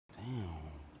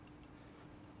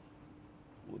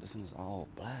this is all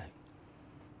black.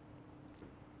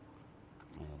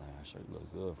 Man, like, I sure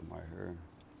look good from right here.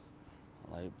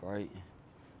 Light bright.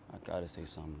 I gotta say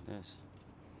something to this.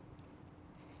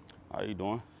 How you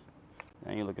doing?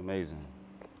 Man, you look amazing.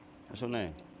 What's your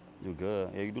name? You good?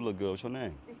 Yeah, you do look good. What's your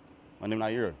name? My name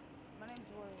Nair. My name's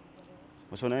Royal.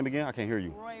 What's your name again? I can't hear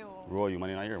you. Royal. Royal. My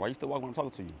name Nair. Why you still walking when I'm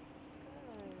talking to you?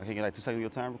 I can't get like 2 seconds of your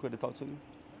time real quick to talk to you?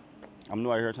 I'm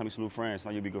new out here trying to make some new friends.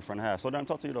 Now you'll be a good friend to have. Slow down and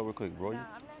talk to you though real quick, Royal. Nah, I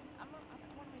want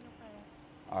to make no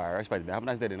friends. All right, I respect that. Have a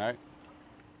nice day tonight.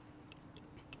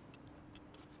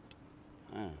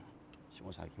 Man, she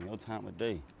wants to give me no time of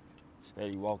day.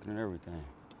 Steady walking and everything.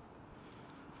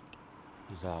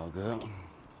 It's all good.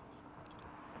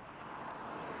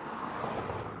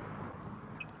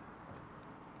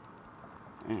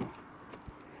 Damn.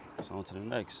 So on to the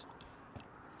next.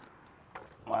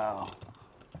 Wow.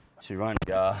 She running,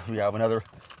 y'all. We have another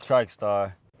track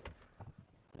star.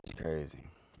 That's crazy.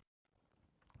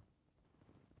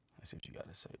 Let's see what you got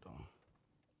to say, though.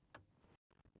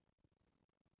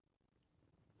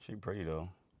 She pretty, though.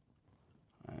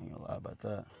 I ain't gonna lie about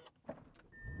that.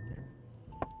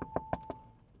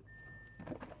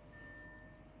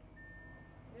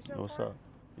 What's up?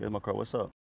 Yeah, my car. What's up?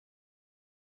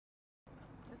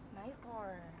 It's a nice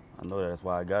car. I know that. That's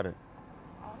why I got it.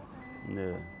 Oh, okay. Yeah. I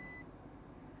mean,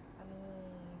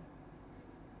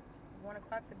 you want to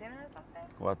go out to dinner or something?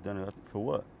 Go out to dinner. For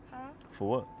what? Huh? For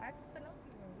what? I get to know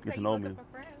you. Get Say to you know looking me. for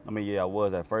friends. I mean, yeah, I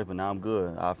was at first, but now I'm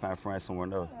good. I'll find friends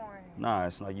somewhere else. Come on. Nah,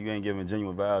 it's like you ain't giving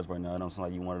genuine vibes right now. It don't sound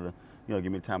like you wanted to,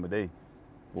 give me the time of day.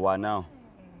 But why now?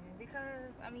 Because,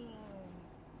 I mean,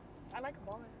 I like a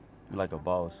boss. You like a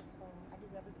boss. So I do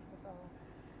everything.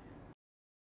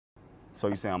 So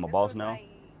you saying I'm a This boss look now? Like,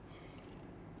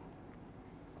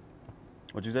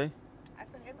 What'd you say? I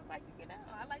said, it looks like you get down.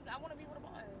 I want to be with a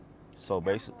boss. So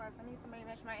basically, I need somebody to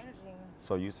match my energy.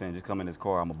 so you saying just come in this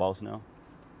car, I'm a boss now?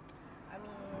 I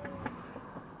mean,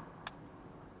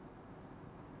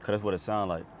 Cause that's what it sound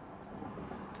like.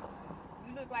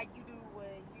 you look like you do what,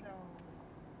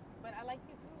 but I like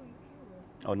you too. You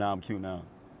cute. Oh, now I'm cute now.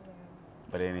 Yeah.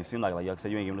 But it didn't seem like you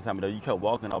said you ain't giving the time of day. You kept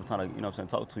walking. I was trying to,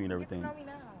 talk to you and everything. Get to know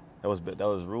me now. That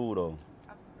was rude though.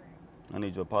 I'm sorry. I need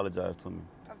you to apologize to me.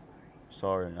 I'm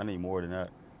Sorry, sorry. I need more than that.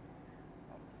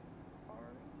 I'm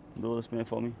sorry. Do a little spin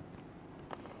for me.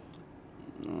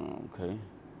 Okay.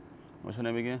 What's your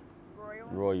name again? Royal.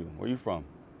 Royal. Where you from?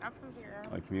 I'm from here.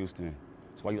 Like from Houston.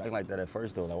 So why you acting like that at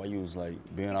first though? Like why you was like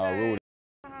being all rude?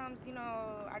 Sometimes,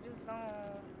 I just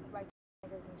don't like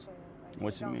niggas and shit. Like,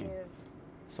 What it you don't mean? give-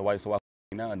 So why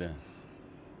now then?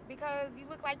 Because you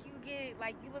look like you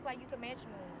look like you can match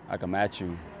me. I can match you.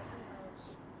 Yeah,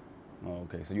 pretty much. Oh,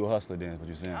 okay. So you a hustler then? What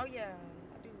you saying? Oh yeah,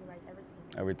 I do like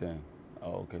everything. Everything.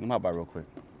 Oh, okay. Let me hop by real quick.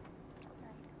 Okay.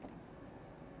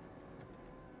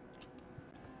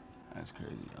 That's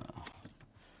crazy.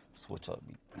 Switch up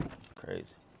be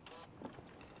crazy.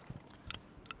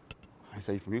 You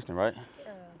say you from Houston, right?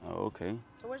 Yeah. Oh, okay.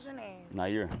 So what's your name?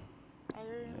 Nair. Nair?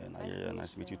 Yeah, Nair. Yeah,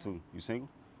 nice to meet you too. You single?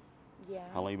 Yeah.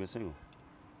 How long you been single?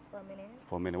 For a minute.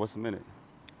 For a minute. What's a minute?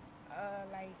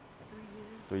 Like 3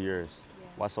 years. 3 years. Yeah.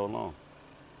 Why so long?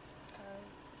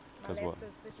 Because 'Cause my what?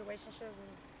 last situationship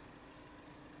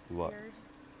was What? weird.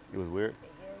 It was weird? Yeah,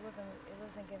 it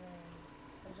wasn't given.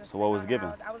 It was just So what sitting was on the given?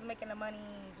 house. I was making the money,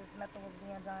 just nothing was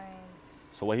being done.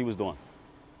 So what he was doing?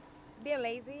 Being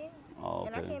lazy. Oh,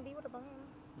 And I okay. can't be with a bum.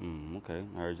 Okay.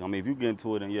 I heard you. I mean, if you get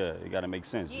into it, then yeah, it gotta make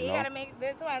sense. Yeah, you you know? gotta make.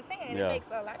 That's what I'm saying. Yeah. It makes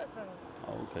a lot of sense.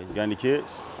 Oh, okay. You got any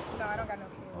kids? No, I don't got no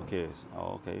kids. Oh, kids.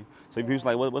 Oh, okay. So Yeah. he was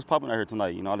like, what's popping out here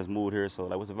tonight? I just moved here, so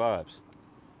like, what's the vibes?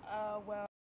 Well,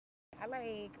 I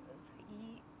like to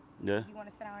eat. Yeah. You want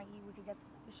to sit down and eat? We could get to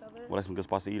know each other. Well, that's some good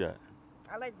spots to eat at.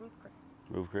 I like Ruth Chris.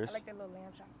 Ruth Chris? I like their little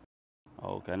lamb chops.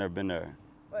 Oh, okay. I never been there.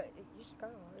 But you should go.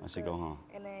 I It's should good. go,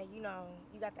 huh? And then, you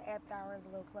got the after hours,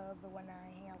 little clubs or whatnot,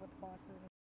 hang out with the bosses.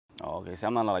 Oh, okay. See,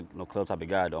 I'm not like no club type of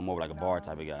guy, though. I'm more like a bar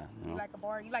type of guy. You like a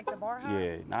bar? You like the bar hop?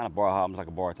 Yeah, not a bar hop. I'm just like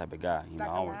a bar type of guy. Like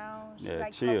I a don't. lounge? Yeah,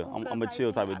 like chill. smoke I'm a hookah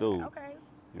chill type thing? of dude. Okay.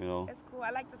 It's cool. I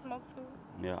like to smoke too.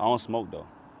 Yeah, I don't smoke though.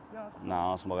 You don't smoke? Nah, I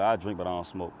don't smoke. I drink, but I don't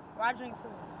smoke. Well, I drink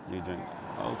too. You So, drink?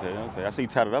 yeah. Okay. I see you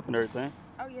tatted up and everything.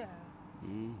 Oh, yeah.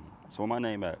 So where my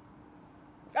name at?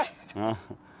 Huh?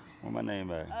 Where my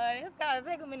name at? It's gotta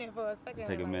take a minute for a second.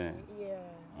 Take a minute. Yeah.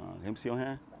 Let me see your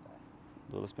hand.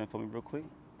 Do a little spin for me real quick.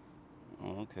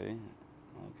 Okay.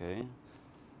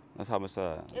 Let's hop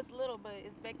inside. It's little, but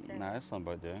it's back there. Nah, it's something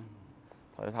right there.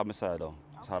 Let's hop inside though.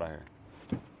 It's hot out here.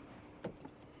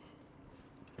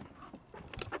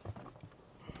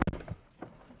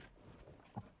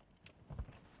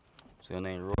 So your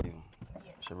name Royal.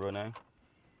 Yes. What's your real name?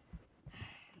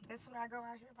 This is what I go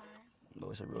out here by. No,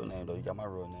 it's your real name though. You got my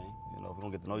real name. You know, if we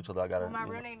don't get to know each other, I gotta. Well, my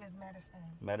real name is Madison.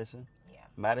 Madison. Yeah.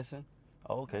 Madison.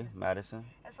 Oh, okay, Madison.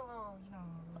 It's a little, you know.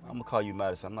 I'm gonna call you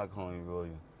Madison. I'm not calling you Royal.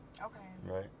 Okay.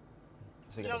 Right.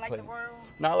 So You don't like the Royal?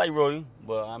 No, I like Royal,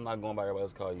 but I'm not going by everybody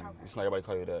else call you. Okay. It's not everybody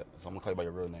call you that. So I'm gonna call you by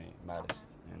your real name, Madison. Okay.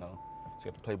 You know. So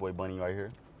you got the Playboy bunny right here.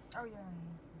 Oh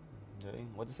yeah. Okay.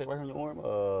 What to say right here on your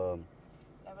arm?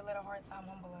 Never let a hard time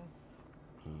humble us.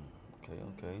 Okay.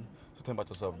 Okay. So tell me about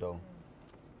yourself though.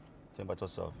 Tell me about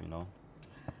yourself. You know.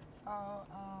 So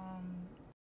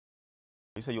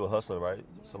You say you a hustler, right?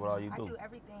 Yeah, so what all you do? I do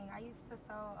everything. I used to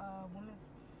sell women's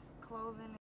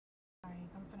clothing. Like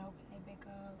I'm finna open a back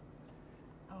up.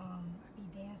 I be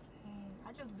dancing.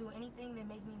 I just do anything that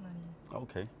make me money.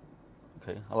 Okay.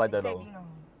 Okay. I like that though. Except, you know.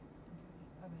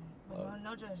 Okay. But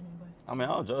no judgment. But I mean,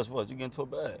 I don't judge what you get into a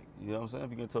bag. You know what I'm saying?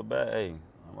 If you get into a bag, hey,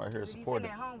 I'm right here to support it.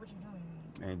 If you sitting at home, what you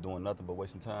doing? Ain't doing nothing but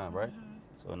wasting time, right?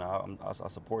 So now I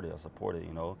support it. I support it.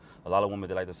 You know, a lot of women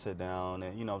they like to sit down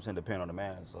and you know what I'm saying, depend on the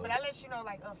man. So. But I let you know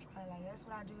like upfront, like that's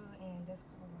what I do, and that's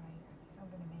like I need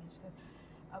something to match because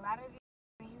a lot of these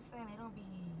in Houston they don't be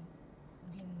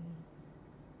getting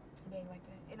too big like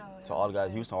that. You know. So all the guys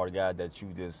in Houston are the guys that you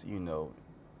just you know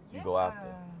you go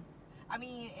after. I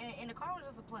mean, and the car was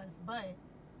just a plus, but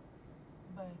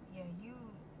yeah, you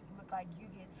look like you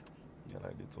get to it. Yeah,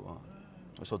 I get to it.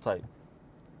 What's your type?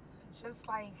 Just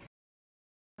like.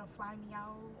 Fly me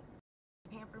out,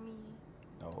 pamper me.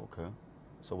 Oh, okay.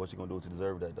 So what you gonna do to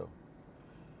deserve that though?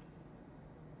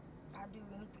 I do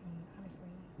anything,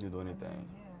 honestly. You do anything?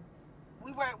 Yeah.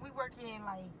 We working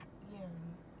like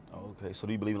Oh, okay. So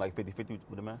do you believe in like 50-50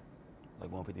 with the man? Like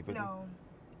 150-50? No.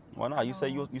 Why not? You say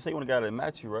you want a guy that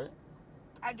match you, right?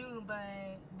 I do,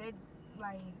 but they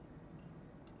like.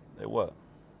 They what?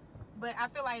 But I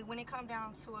feel like when it comes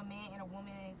down to a man and a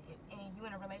woman, and you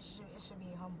in a relationship, it should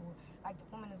be humble. Like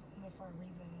the woman is a woman for a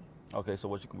reason. Okay, so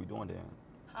what you can be doing then?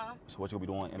 Huh? So what you gonna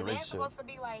be doing in a relationship? The man's supposed to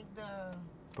be like the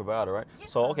provider, right? Yeah.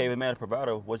 So okay, if a man is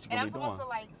provider, what you gonna be doing? And I'm supposed to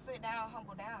like sit down,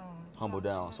 humble down. Humble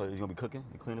down. So you gonna be cooking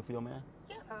and cleaning for your man?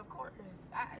 Yeah, of course.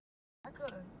 I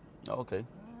could. Oh, okay.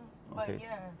 But okay.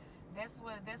 yeah, that's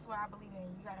what I believe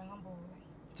in. You gotta humble. Like.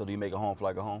 So do you make a home for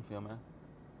like a home for your man?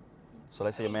 So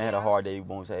let's say a man had a hard day, you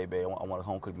won't say, hey babe, I want a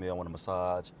home cooked meal, I want a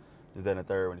massage, this, that, and the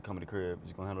third. When you come to the crib,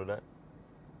 you gonna handle that?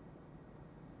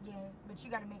 Yeah, but you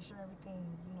gotta make sure everything,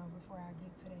 you know, before I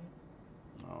get to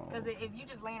that. Oh. Because if you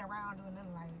just laying around doing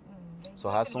nothing like, so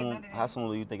how soon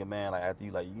do you think a man, like after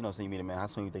you like, you know, say you meet a man, how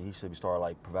soon you think he should start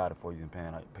like providing for you and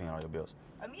paying all your bills?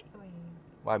 Immediately.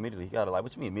 Why immediately? He gotta like,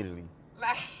 what you mean immediately?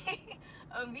 Like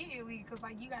immediately, because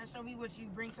like you gotta show me what you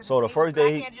bring to the so table. The first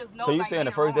day so you saying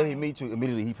the first day he meets you,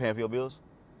 immediately he paying for your bills?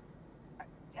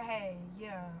 Hey,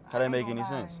 yeah. How that make any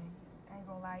sense? I ain't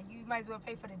gonna lie. You might as well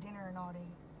pay for the dinner and all that.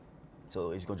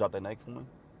 So he's gonna drop that neck for me?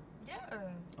 Yeah.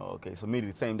 Oh, okay. So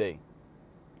immediately same day?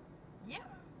 Yeah.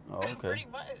 Oh, okay. Pretty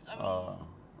much. I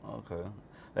mean. Okay.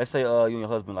 Let's say you and your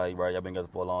husband, like, right, y'all been together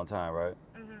for a long time, right?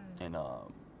 Mm-hmm. And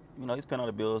you know, he's paying all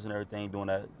the bills and everything, doing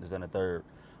that, this, and the third.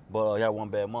 But you had one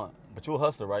bad month. But you a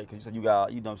hustler, right? Because you said you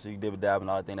got, you know what I'm saying, you dib and dab and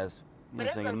all that thing. That's, you know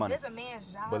what I'm saying, money. But it's a man's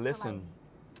job. But listen,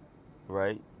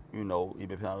 right? You know, he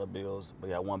been paying all the bills, but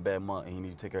he had one bad month and he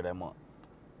need to take care of that month.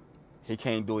 He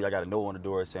can't do it. Y'all got a note on the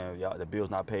door saying, y'all, the bill's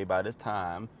not paid by this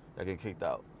time. Y'all get kicked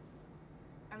out.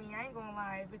 I mean, I ain't gonna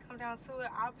lie. If it come down to it,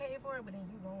 I'll pay for it, but then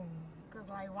you gone. Cause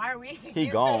like, why are we even he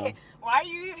gone. Why are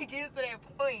you even getting to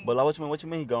that point? But like, what you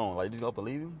mean he gone? Like, you just gonna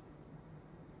believe him?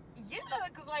 Yeah,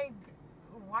 cause like,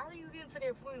 why are you getting to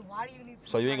that point? Why do you need to?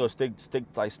 So you ain't gonna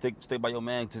stick by your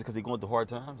man just cause he going through hard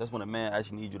times? That's when a man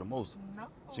actually needs you the most. No.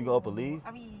 So you go up and leave?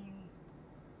 I mean.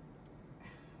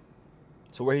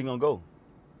 So where he gonna go?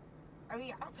 I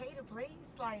mean, I'll pay the place.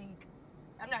 Like,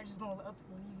 I'm not just gonna up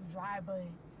and leave you dry, but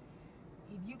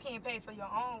if you can't pay for your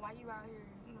own, why you out here?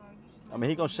 You know, you just. I mean,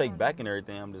 he gonna shake back and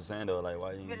everything. I'm just saying though, like,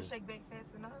 why you better shake back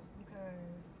fast enough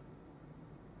because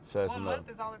fast one enough.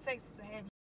 month is all it takes to have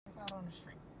you out on the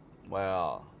street.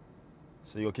 Wow.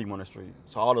 So you gonna keep him on the street?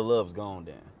 So all the love's gone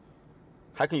then?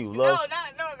 How can you love?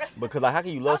 No. Because like, how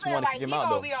can you love someone and kick him out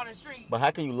though? Be on the street. But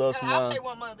how can you love someone? I'll pay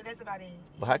 1 month, but that's about it.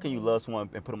 But how can you love someone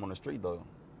and put them on the street though?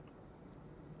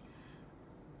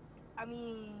 I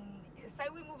mean, say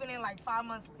we moving in like 5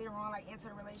 months later on, like into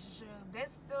a relationship.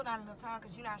 That's still not enough time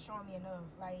because you're not showing me enough.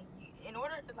 Like, in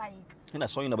order to like. He's not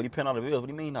showing you enough, but he paying all the bills. What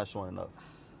do you mean he's not showing enough?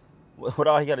 What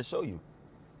all he got to show you?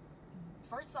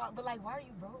 First off, but like, why are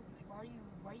you broke? Like,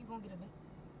 why are you gonna get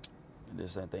evicted?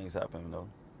 Just saying things happen, you know.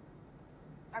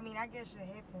 I mean, I guess shit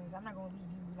happens. I'm not gonna leave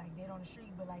you like dead on the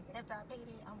street, but like after I pay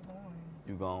that, I'm going.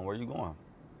 You going? Where you going?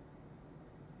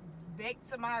 Back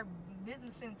to my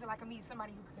business shit until I can meet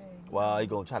somebody who could. Wow, you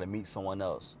gonna try to meet someone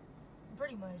else?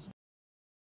 pretty much.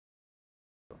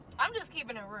 I'm just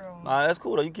keeping it real. Nah, that's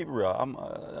cool though. You keep it real.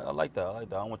 I like that. I like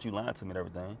that. I don't want you lying to me and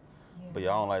everything. Yeah. But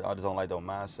yeah, I just don't like that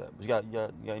mindset. But you got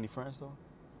any friends though?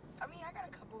 I mean, I got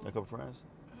a couple. A couple friends?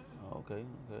 Mm-hmm. Oh, okay.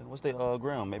 What's their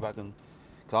ground? Maybe I can.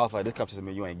 Cause I was like, this comes to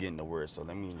me, you ain't getting the word. So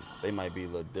they might be a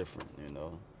little different, you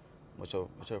know. What's your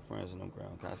friends in them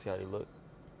ground? Can I see how they look?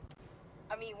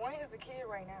 I mean, one has a kid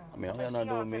right now. I mean, I don't but got nothing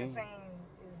to do with she on to me. the same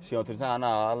as She on to me. the time.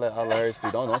 Nah, I'll let her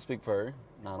speak. Don't speak for her.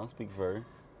 Nah, don't speak for her.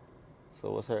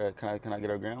 So what's her? Can I get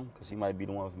her gram? Cause she might be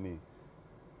the one for me.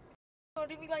 Don't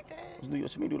do me like that.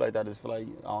 What you mean do like that? I just feel like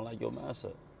I don't like your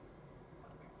mindset.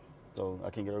 So I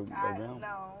can't get her gram. No.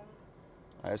 Alright,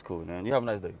 that's cool, man. You have a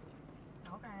nice day.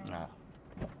 Okay. Nah.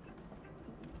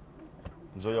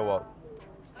 Enjoy your walk.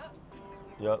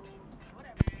 Yep.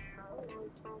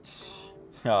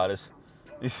 Yeah,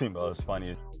 these females is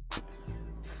funny as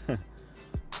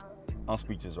I'm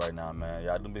speechless right now, man.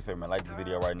 Y'all do me a favor, man. Like this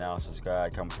video right now,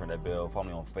 subscribe, comment, turn that bell. Follow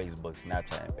me on Facebook,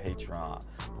 Snapchat, and Patreon.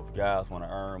 If you guys want to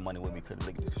earn money with me, click the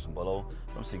link in the description below.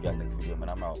 I'm see you guys next video, man.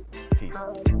 I'm out.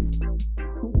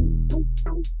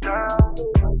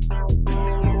 Peace.